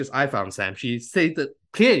speeches I found, Sam, she stated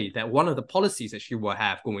clearly that one of the policies that she will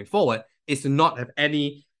have going forward is to not have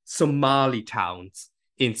any Somali towns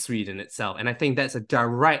in Sweden itself. And I think that's a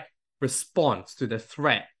direct response to the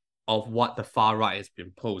threat of what the far right has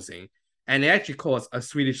been posing. And it actually caused a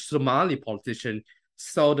Swedish Somali politician,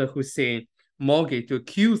 Sardar Hussein Mogge, to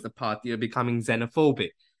accuse the party of becoming xenophobic.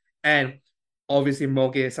 And obviously,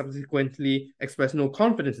 Mogge subsequently expressed no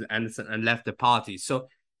confidence in Andersson and left the party. So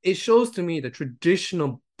it shows to me the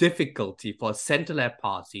traditional difficulty for a center-left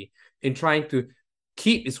party in trying to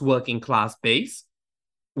keep its working class base,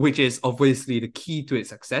 which is obviously the key to its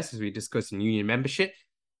success, as we discussed in union membership,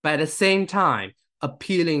 but at the same time,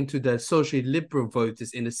 appealing to the socially liberal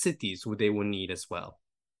voters in the cities who they will need as well.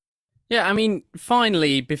 Yeah, I mean,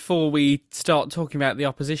 finally, before we start talking about the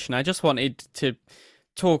opposition, I just wanted to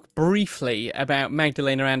talk briefly about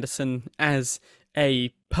Magdalena Andersson as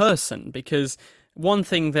a person, because one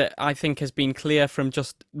thing that I think has been clear from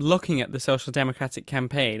just looking at the Social Democratic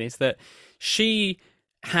campaign is that she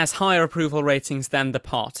has higher approval ratings than the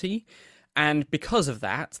party. And because of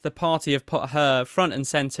that, the party have put her front and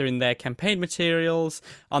centre in their campaign materials,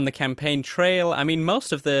 on the campaign trail. I mean,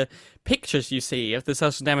 most of the pictures you see of the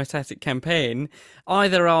Social Democratic campaign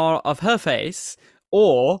either are of her face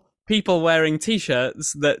or people wearing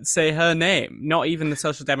T-shirts that say her name, not even the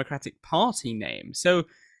Social Democratic Party name. So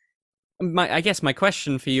I guess my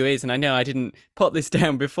question for you is, and I know I didn't put this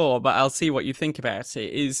down before, but I'll see what you think about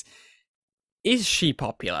it, is she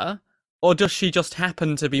popular? Or does she just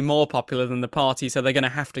happen to be more popular than the party, so they're going to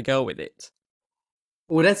have to go with it?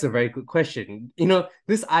 Well, that's a very good question. You know,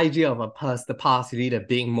 this idea of the party leader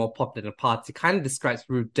being more popular than the party kind of describes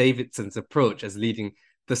Ruth Davidson's approach as leading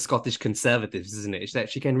the Scottish Conservatives, isn't it? It's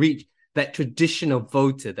that she can reach that traditional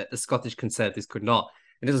voter that the Scottish Conservatives could not.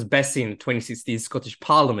 And this was best seen in the 2016 Scottish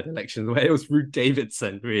Parliament elections, where it was Ruth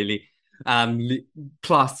Davidson really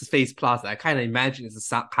face plaster. I kind of imagine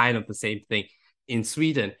it's kind of the same thing in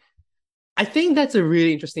Sweden. I think that's a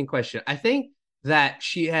really interesting question. I think that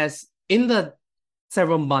she has, in the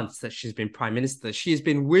several months that she's been prime minister, she's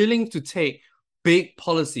been willing to take big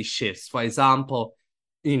policy shifts. For example,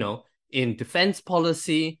 you know, in defense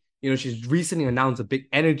policy, you know, she's recently announced a big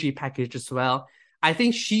energy package as well. I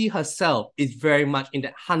think she herself is very much in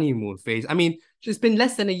that honeymoon phase. I mean, she's been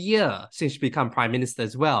less than a year since she became prime minister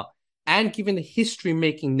as well. And given the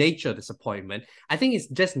history-making nature of this appointment, I think it's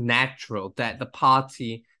just natural that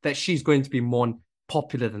that she's going to be more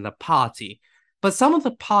popular than the party. But some of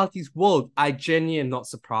the party's woes I genuinely am not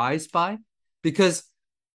surprised by, because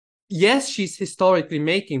yes, she's historically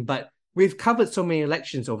making, but we've covered so many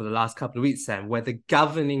elections over the last couple of weeks, Sam, where the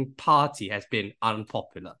governing party has been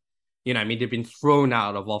unpopular. You know, I mean, they've been thrown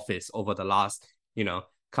out of office over the last, you know,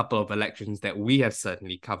 couple of elections that we have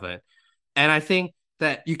certainly covered. And I think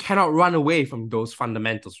that you cannot run away from those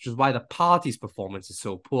fundamentals, which is why the party's performance is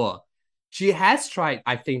so poor. She has tried,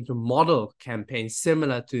 I think, to model campaigns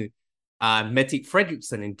similar to Mette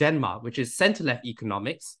Frederiksen in Denmark, which is center-left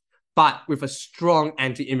economics, but with a strong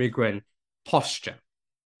anti-immigrant posture.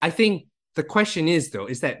 I think the question is, though,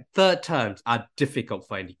 is that third terms are difficult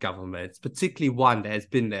for any government, particularly one that has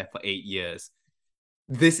been there for 8 years.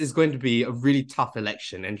 This is going to be a really tough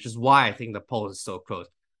election, and which is why I think the polls are so close.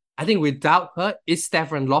 I think without her, if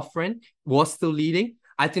Stefan Löfven was still leading,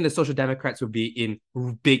 I think the Social Democrats would be in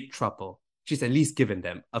big trouble. She's at least given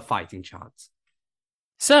them a fighting chance.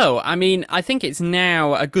 So, I mean, I think it's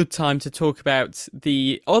now a good time to talk about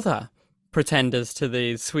the other pretenders to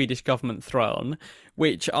the Swedish government throne,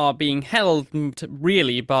 which are being held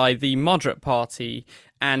really by the moderate party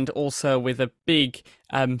and also with a big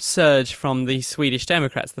surge from the Swedish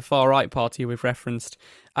Democrats, the far-right party we've referenced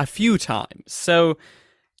a few times. So,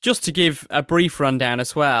 just to give a brief rundown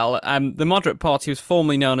as well, the moderate party was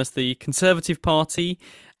formerly known as the Conservative Party,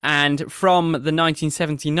 and from the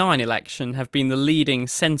 1979 election have been the leading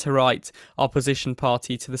centre-right opposition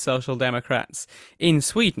party to the Social Democrats in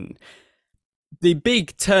Sweden. The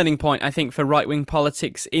big turning point, I think, for right-wing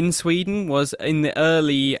politics in Sweden was in the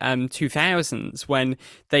early 2000s when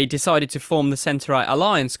they decided to form the Centre-Right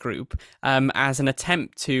Alliance Group as an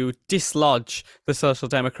attempt to dislodge the Social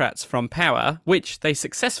Democrats from power, which they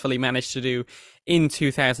successfully managed to do in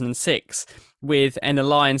 2006 with an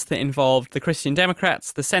alliance that involved the Christian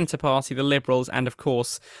Democrats, the Centre Party, the Liberals, and of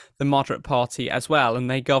course the Moderate Party as well. And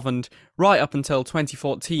they governed right up until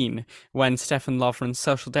 2014 when Stefan Löfven's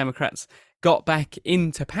Social Democrats got back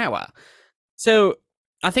into power. So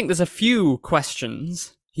I think there's a few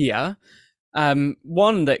questions here.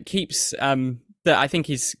 One that keeps that I think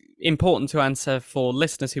is important to answer for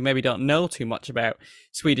listeners who maybe don't know too much about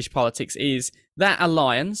Swedish politics is that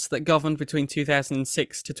alliance that governed between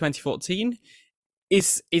 2006 to 2014.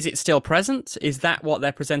 Is it still present? Is that what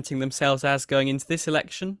they're presenting themselves as going into this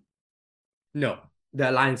election? No, the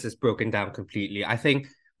alliance is broken down completely. I think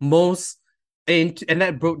and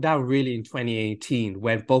that broke down really in 2018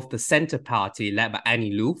 when both the Centre Party, led by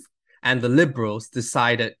Annie Lööf, and the Liberals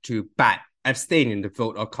decided to abstain in the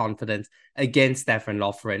vote of confidence against Stefan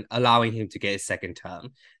Löfven, allowing him to get his second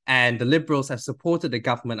term. And the Liberals have supported the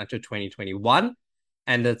government until 2021,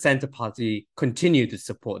 and the Centre Party continue to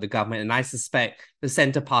support the government. And I suspect the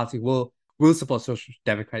Centre Party will support Social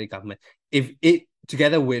Democratic government if it,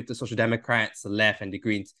 together with the Social Democrats, the Left, and the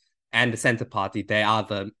Greens, and the Centre Party, they are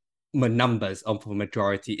the numbers of a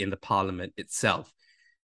majority in the parliament itself.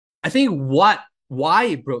 I think why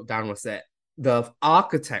it broke down was that the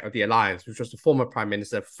architect of the alliance, which was the former Prime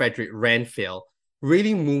Minister Fredrik Reinfeldt,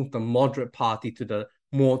 really moved the moderate party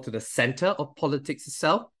more to the center of politics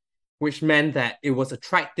itself, which meant that it was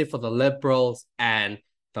attractive for the Liberals and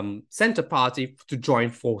the Centre Party to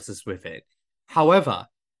join forces with it. However,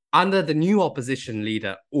 under the new opposition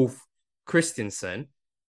leader, Ulf Kristersson,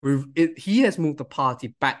 he has moved the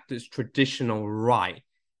party back to its traditional right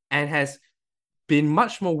and has been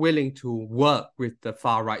much more willing to work with the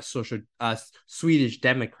far-right Swedish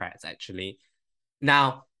Democrats, actually.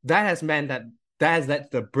 Now, that has meant that has led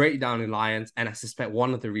to the breakdown in alliance, and I suspect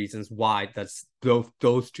one of the reasons why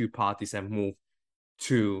those two parties have moved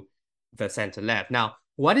to the centre-left. Now,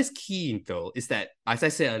 what is key, though, is that, as I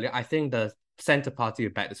said earlier, I think the Centre Party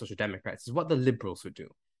would back the Social Democrats is what the Liberals would do.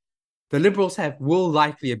 The Liberals will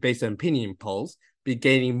likely, based on opinion polls, be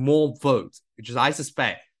gaining more votes, which is, I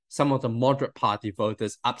suspect, some of the moderate party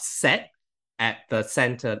voters upset at the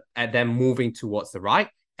centre, at them moving towards the right,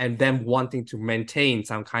 and them wanting to maintain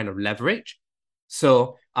some kind of leverage.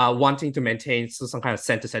 So wanting to maintain some kind of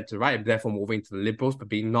centre right, therefore moving to the Liberals, but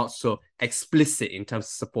being not so explicit in terms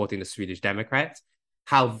of supporting the Swedish Democrats.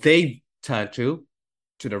 How they turn to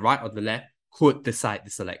the right or the left could decide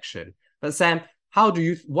this election. But Sam,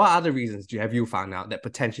 what other reasons have you found out that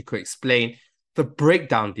potentially could explain the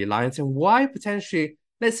breakdown of the alliance, and why potentially,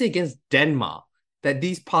 let's say against Denmark, that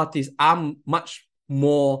these parties are much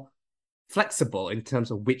more flexible in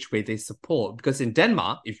terms of which way they support? Because in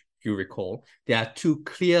Denmark, if you recall, there are two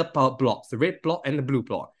clear blocks, the red bloc and the blue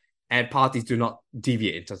bloc, and parties do not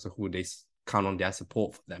deviate in terms of who they count on their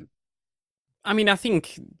support for them. I mean, I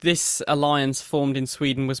think this alliance formed in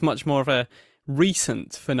Sweden was much more of a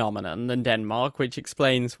recent phenomenon than Denmark, which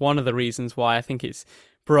explains one of the reasons why I think it's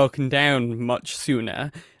broken down much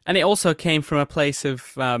sooner. And it also came from a place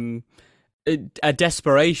of a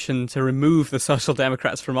desperation to remove the Social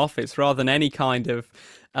Democrats from office rather than any kind of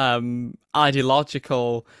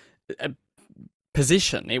ideological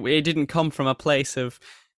position. It didn't come from a place of,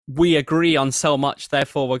 we agree on so much,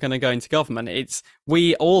 therefore we're going to go into government. It's,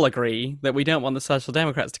 we all agree that we don't want the Social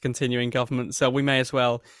Democrats to continue in government, so we may as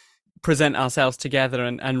well present ourselves together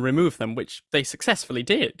and remove them, which they successfully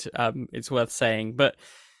did, it's worth saying. But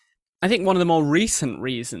I think one of the more recent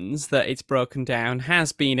reasons that it's broken down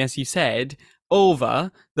has been, as you said,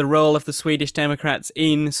 over the role of the Swedish Democrats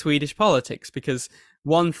in Swedish politics, because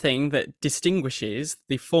one thing that distinguishes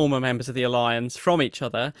the former members of the alliance from each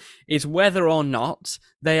other is whether or not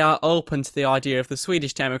they are open to the idea of the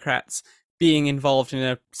Swedish Democrats being involved in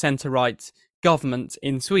a centre-right government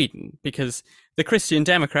in Sweden, because the Christian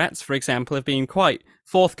Democrats, for example, have been quite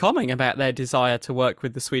forthcoming about their desire to work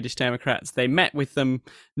with the Swedish Democrats. They met with them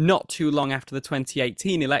not too long after the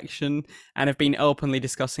 2018 election and have been openly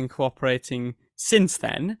discussing cooperating since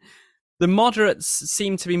then. The moderates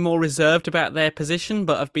seem to be more reserved about their position,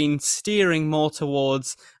 but have been steering more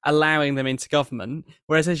towards allowing them into government.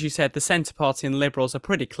 Whereas, as you said, the Centre Party and Liberals are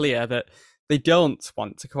pretty clear that they don't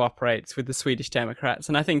want to cooperate with the Swedish Democrats.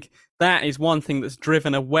 And I think that is one thing that's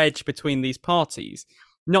driven a wedge between these parties.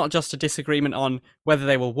 Not just a disagreement on whether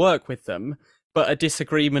they will work with them, but a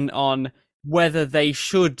disagreement on whether they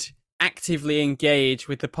should actively engage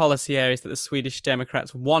with the policy areas that the Swedish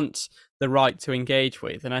Democrats want the right to engage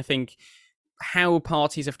with. And I think how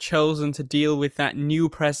parties have chosen to deal with that new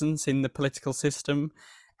presence in the political system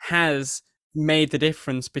has made the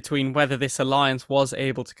difference between whether this alliance was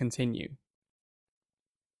able to continue.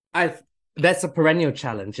 That's a perennial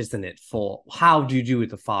challenge, isn't it? For how do you deal with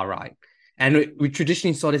the far right? And we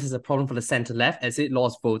traditionally saw this as a problem for the center left as it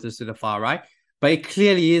lost voters to the far right. But it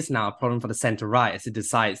clearly is now a problem for the center right as it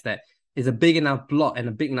decides that it's a big enough block and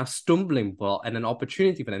a big enough stumbling block and an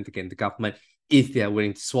opportunity for them to get into government if they are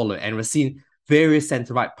willing to swallow it. And we're seeing various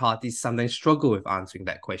center right parties sometimes struggle with answering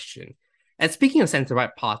that question. And speaking of center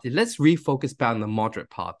right party, let's refocus back on the moderate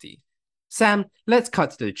party. Sam, let's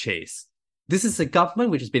cut to the chase. This is a government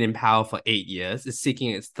which has been in power for 8 years, is seeking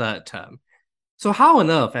its third term. So how on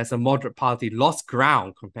earth has a moderate party lost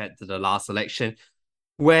ground compared to the last election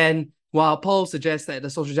when, while polls suggest that the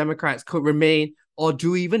Social Democrats could remain or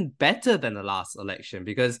do even better than the last election,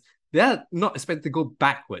 because they're not expected to go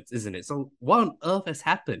backwards, isn't it? So what on earth has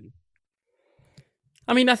happened?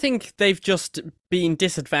 I mean, I think they've just been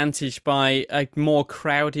disadvantaged by a more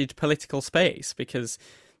crowded political space because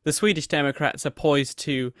the Swedish Democrats are poised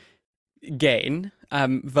to gain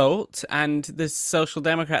vote, and the Social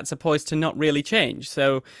Democrats are poised to not really change.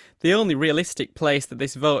 So the only realistic place that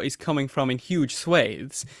this vote is coming from in huge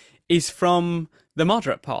swathes is from the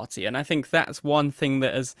moderate party, and I think that's one thing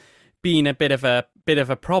that has been a bit of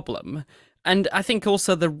a problem. And I think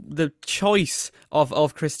also the choice of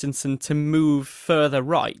Ulf Kristersson to move further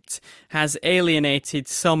right has alienated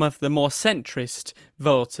some of the more centrist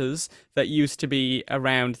voters that used to be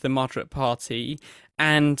around the moderate party.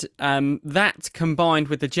 And that, combined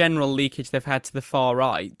with the general leakage they've had to the far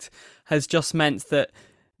right, has just meant that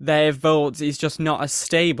their vote is just not as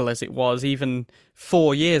stable as it was even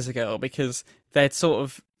 4 years ago, because they're sort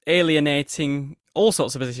of alienating all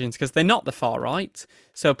sorts of positions because they're not the far right.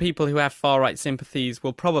 So people who have far right sympathies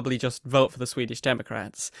will probably just vote for the Swedish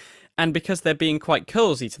Democrats. And because they're being quite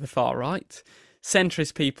cosy to the far right,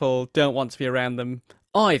 centrist people don't want to be around them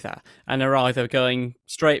either, and are either going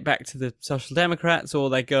straight back to the Social Democrats or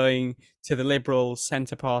they're going to the Liberals,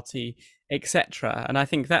 Centre Party, etc. And I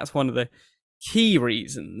think that's one of the key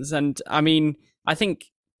reasons. And I mean, I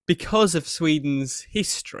think because of Sweden's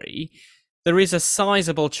history, there is a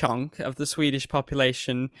sizable chunk of the Swedish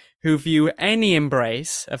population who view any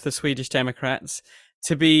embrace of the Swedish Democrats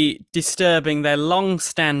to be disturbing their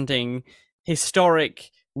long-standing historic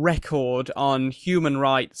record on human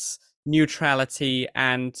rights, neutrality,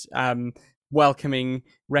 and welcoming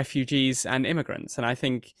refugees and immigrants. And I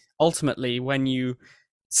think ultimately, when you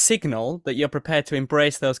signal that you're prepared to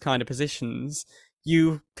embrace those kind of positions,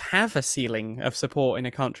 you have a ceiling of support in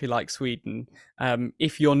a country like Sweden,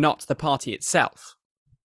 if you're not the party itself.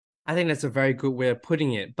 I think that's a very good way of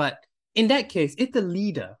putting it. But in that case, if the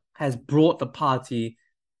leader has brought the party,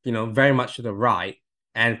 very much to the right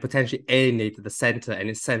and potentially alienated the center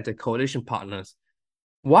and its center coalition partners,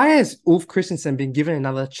 why has Ulf Kristersson been given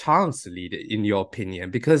another chance to lead it, in your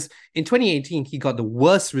opinion? Because in 2018, he got the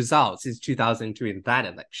worst results since 2002 in that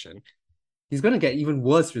election. He's going to get even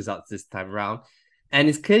worse results this time around. And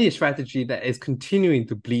it's clearly a strategy that is continuing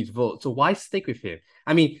to bleed votes. So why stick with him?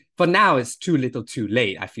 I mean, for now, it's too little too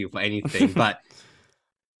late, I feel, for anything. But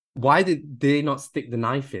why did they not stick the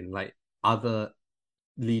knife in like other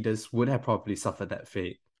leaders would have probably suffered that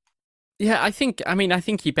fate? Yeah, I think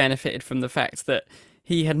he benefited from the fact that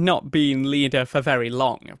he had not been leader for very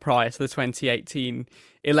long prior to the 2018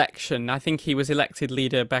 election. I think he was elected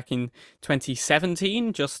leader back in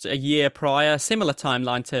 2017, just a year prior, similar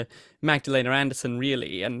timeline to Magdalena Andersson,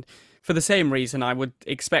 really. And for the same reason, I would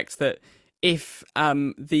expect that if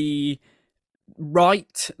the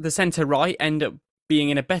centre-right end up being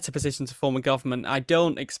in a better position to form a government, I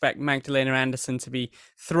don't expect Magdalena Andersson to be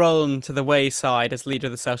thrown to the wayside as leader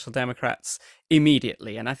of the Social Democrats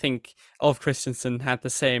immediately. And I think Ulf Kristersson had the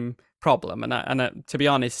same problem. And to be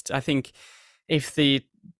honest, I think if the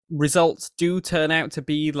results do turn out to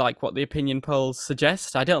be like what the opinion polls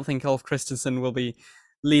suggest, I don't think Ulf Kristersson will be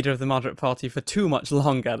leader of the moderate party for too much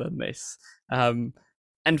longer than this. And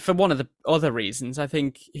for one of the other reasons, I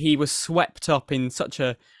think he was swept up in such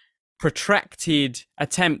a protracted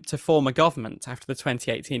attempt to form a government after the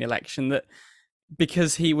 2018 election that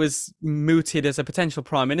because he was mooted as a potential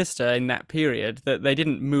prime minister in that period, that they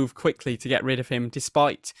didn't move quickly to get rid of him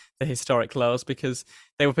despite the historic lows, because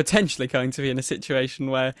they were potentially going to be in a situation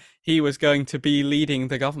where he was going to be leading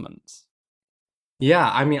the government. Yeah,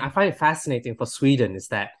 I mean, I find it fascinating for Sweden is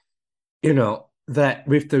that, that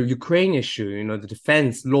with the Ukraine issue, the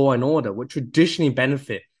defense, law and order would traditionally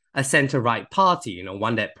benefit a center-right party,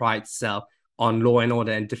 one that prides itself on law and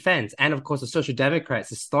order and defense. And of course, the Social Democrats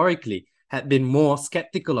historically had been more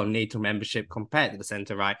skeptical on NATO membership compared to the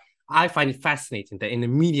center right. I find it fascinating that in the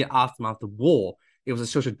immediate aftermath of the war, it was the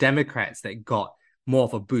Social Democrats that got more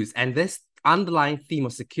of a boost. And this underlying theme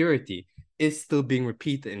of security is still being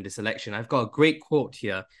repeated in this election. I've got a great quote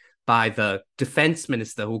here by the defense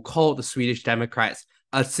minister who called the Swedish Democrats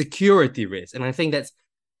a security risk. And I think that's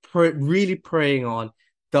really preying on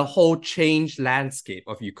the whole changed landscape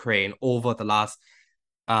of Ukraine over the last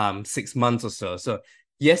 6 months or so. So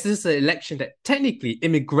yes, this is an election that technically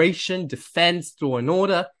immigration, defense, law and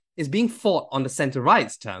order is being fought on the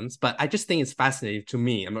center-right's terms, but I just think it's fascinating to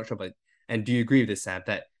me. I'm not sure, but and do you agree with this, Sam,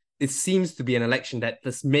 that it seems to be an election that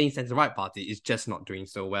this main center-right party is just not doing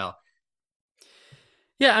so well?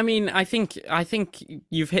 Yeah, I mean, I think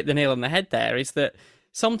you've hit the nail on the head there, is that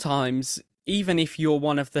sometimes, even if you're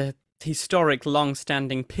one of the historic,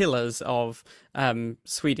 long-standing pillars of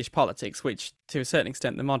Swedish politics, which to a certain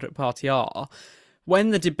extent the Moderate Party are,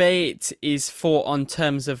 when the debate is fought on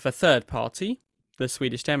terms of a third party, the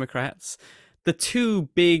Swedish Democrats, the two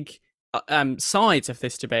big sides of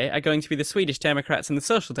this debate are going to be the Swedish Democrats and the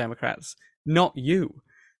Social Democrats, not you.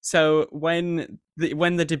 So when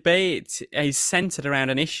the debate is centered around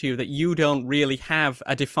an issue that you don't really have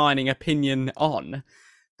a defining opinion on,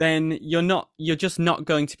 then you're just not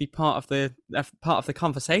going to be part of the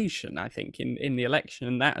conversation, I think, in the election,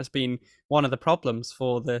 and that has been one of the problems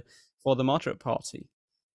for the Moderate Party.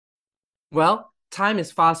 Well, time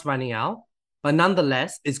is fast running out, but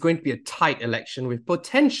nonetheless, it's going to be a tight election with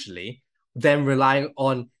potentially them relying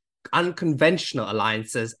on unconventional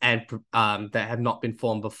alliances and that have not been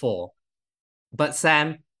formed before. But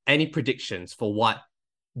Sam, any predictions for what?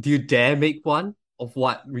 Do you dare make one of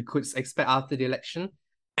what we could expect after the election?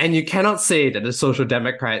 And you cannot say that the Social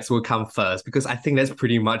Democrats will come first because I think that's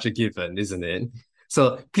pretty much a given, isn't it?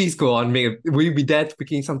 So please go on. Will you be there to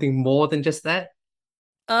begin something more than just that?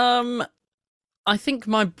 I think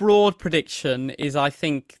my broad prediction is I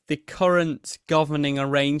think the current governing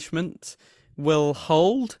arrangement will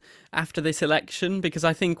hold after this election, because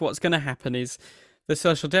I think what's going to happen is the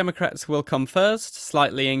Social Democrats will come first,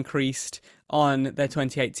 slightly increased on their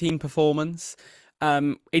 2018 performance.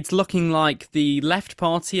 It's looking like the Left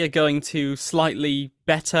Party are going to slightly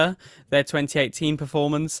better their 2018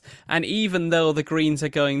 performance. And even though the Greens are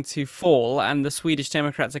going to fall and the Swedish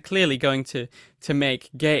Democrats are clearly going to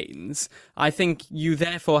make gains, I think you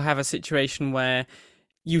therefore have a situation where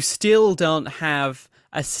you still don't have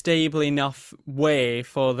a stable enough way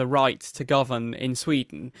for the right to govern in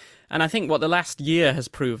Sweden. And I think what the last year has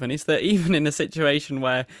proven is that even in a situation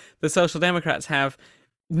where the Social Democrats have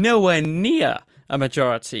nowhere near a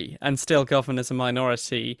majority and still govern as a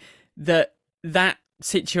minority, that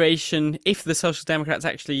situation, if the Social Democrats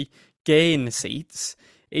actually gain seats,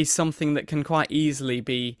 is something that can quite easily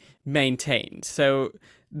be maintained. So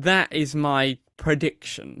that is my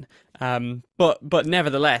prediction. But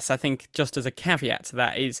nevertheless, I think just as a caveat to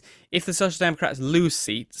that is, if the Social Democrats lose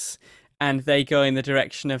seats and they go in the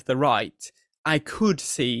direction of the right, I could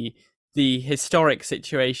see the historic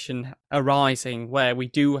situation arising where we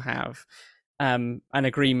do have an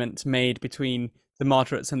agreement made between the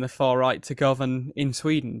moderates and the far right to govern in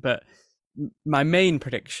Sweden. But my main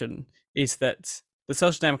prediction is that the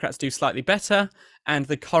Social Democrats do slightly better and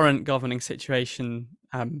the current governing situation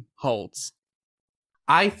holds.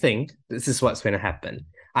 I think this is what's going to happen.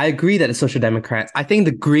 I agree that the Social Democrats, I think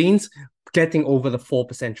the Greens getting over the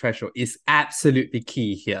 4% threshold is absolutely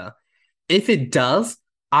key here. If it does,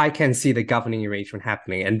 I can see the governing arrangement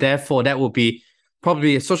happening. And therefore, that will be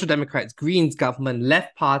probably a Social Democrats, Greens government.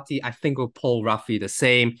 Left Party, I think, will poll roughly the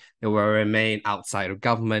same. It will remain outside of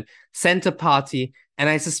government. Center Party, and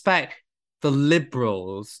I suspect the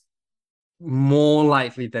Liberals, more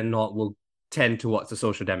likely than not, will tend towards the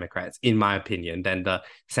Social Democrats, in my opinion, than the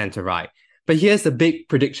center-right. But here's the big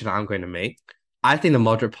prediction I'm going to make. I think the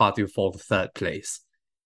Moderate Party will fall to third place.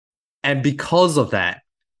 And because of that,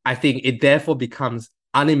 I think it therefore becomes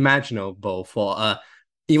unimaginable for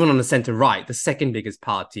even on the center-right, the second biggest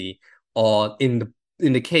party, or in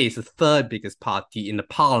the case, the third biggest party in the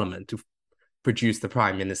parliament to produce the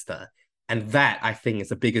prime minister. And that, I think, is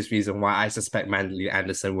the biggest reason why I suspect Magdalena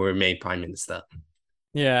Andersson will remain prime minister.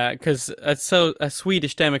 Yeah, because a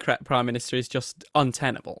Swedish Democrat prime minister is just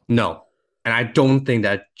untenable. No. And I don't think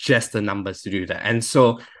that just the numbers to do that. And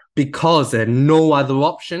so, because there are no other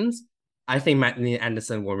options, I think Magdalena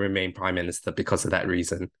Andersson will remain prime minister because of that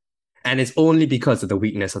reason. And it's only because of the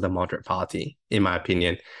weakness of the Moderate Party, in my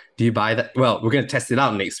opinion. Do you buy that? Well, we're going to test it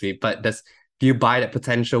out next week, but do you buy that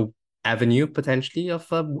potential avenue, potentially, of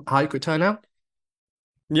how it could turn out?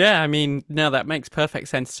 Yeah, I mean, no, that makes perfect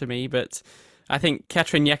sense to me, but I think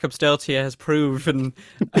Katrin Jakobsdottir has proven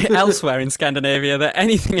elsewhere in Scandinavia that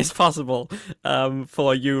anything is possible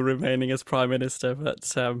for you remaining as Prime Minister.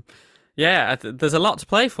 But yeah, there's a lot to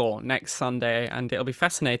play for next Sunday, and it'll be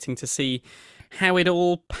fascinating to see how it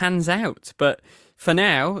all pans out. But for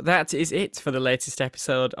now, that is it for the latest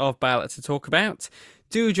episode of Ballot to Talk About.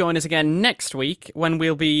 Do join us again next week when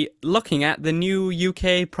we'll be looking at the new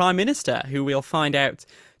UK Prime Minister, who we'll find out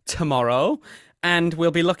tomorrow. And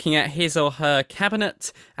we'll be looking at his or her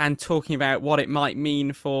cabinet and talking about what it might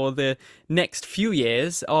mean for the next few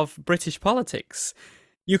years of British politics.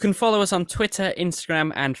 You can follow us on Twitter,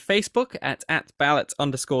 Instagram, and Facebook at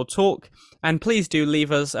 @ballot_talk. And please do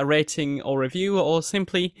leave us a rating or review, or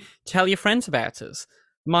simply tell your friends about us.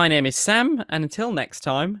 My name is Sam, and until next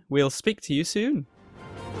time, we'll speak to you soon.